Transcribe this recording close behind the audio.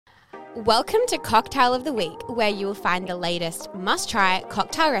Welcome to Cocktail of the Week, where you will find the latest must-try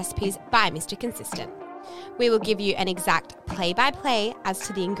cocktail recipes by Mr. Consistent. We will give you an exact play-by-play as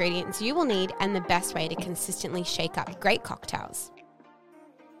to the ingredients you will need and the best way to consistently shake up great cocktails.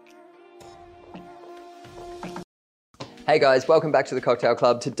 Hey guys, welcome back to the Cocktail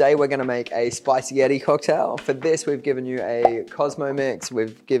Club. Today we're going to make a spicy Yeti cocktail. For this we've given you a Cosmo mix,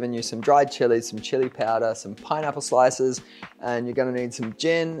 we've given you some dried chilies, some chili powder, some pineapple slices, and you're going to need some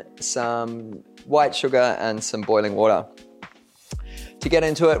gin, some white sugar and some boiling water. To get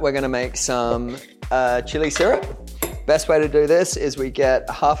into it, we're going to make some chili syrup. Best way to do this is we get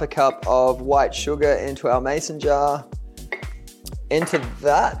half a cup of white sugar into our mason jar. Into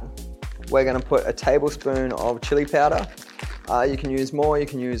that, we're going to put a tablespoon of chili powder. You can use more, you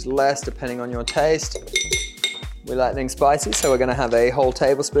can use less, depending on your taste. We like things spicy, so we're going to have a whole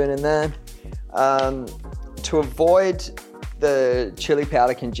tablespoon in there. To avoid the chili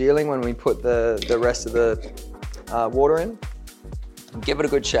powder congealing when we put the rest of the water in, give it a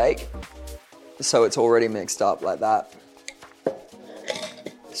good shake so it's already mixed up like that.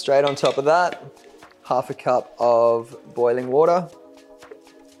 Straight on top of that, half a cup of boiling water.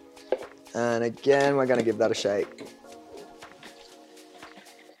 And again, we're going to give that a shake.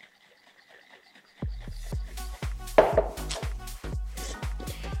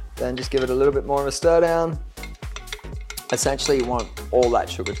 Then just give it a little bit more of a stir down. Essentially, you want all that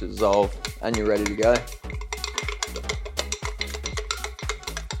sugar to dissolve and you're ready to go.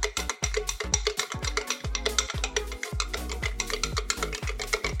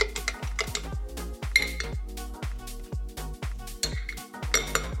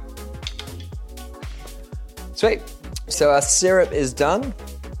 Sweet. So our syrup is done.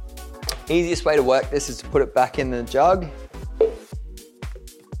 Easiest way to work this is to put it back in the jug.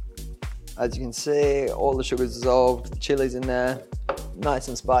 As you can see, all the sugar's dissolved, the chili's in there, nice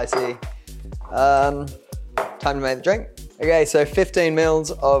and spicy. Time to make the drink. Okay, so 15 mils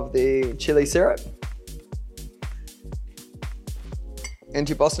of the chili syrup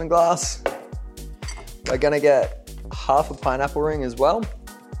into your Boston glass. We're gonna get half a pineapple ring as well.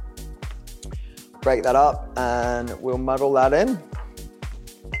 Break that up and we'll muddle that in.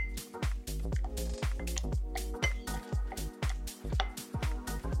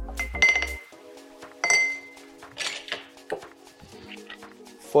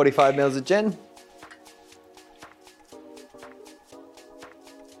 $45 mils of gin.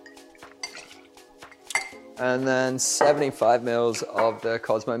 And then 75 mils of the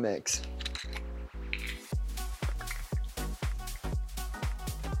Cosmo mix.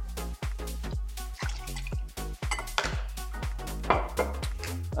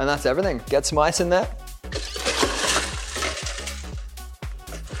 And that's everything. Get some ice in there.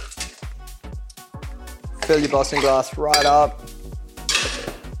 Fill your Boston glass right up.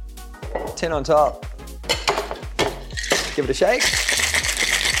 Tin on top. Give it a shake.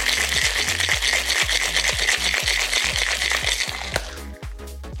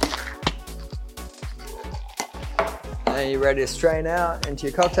 And you're ready to strain out into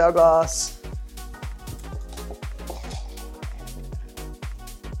your cocktail glass.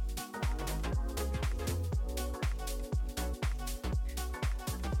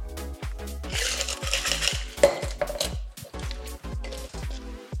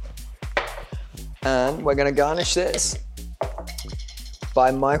 And we're going to garnish this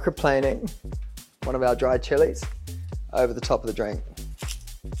by microplaning one of our dried chilies over the top of the drink.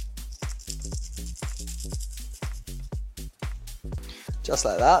 Just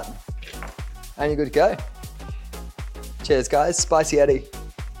like that. And you're good to go. Cheers guys, Spicy Yeti.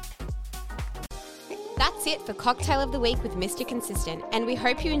 That's it for Cocktail of the Week with Mr. Consistent, and we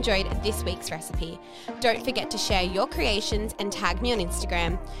hope you enjoyed this week's recipe. Don't forget to share your creations and tag me on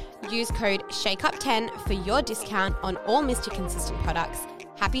Instagram. Use code SHAKEUP10 for your discount on all Mr. Consistent products.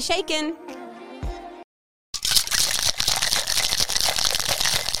 Happy shakin'!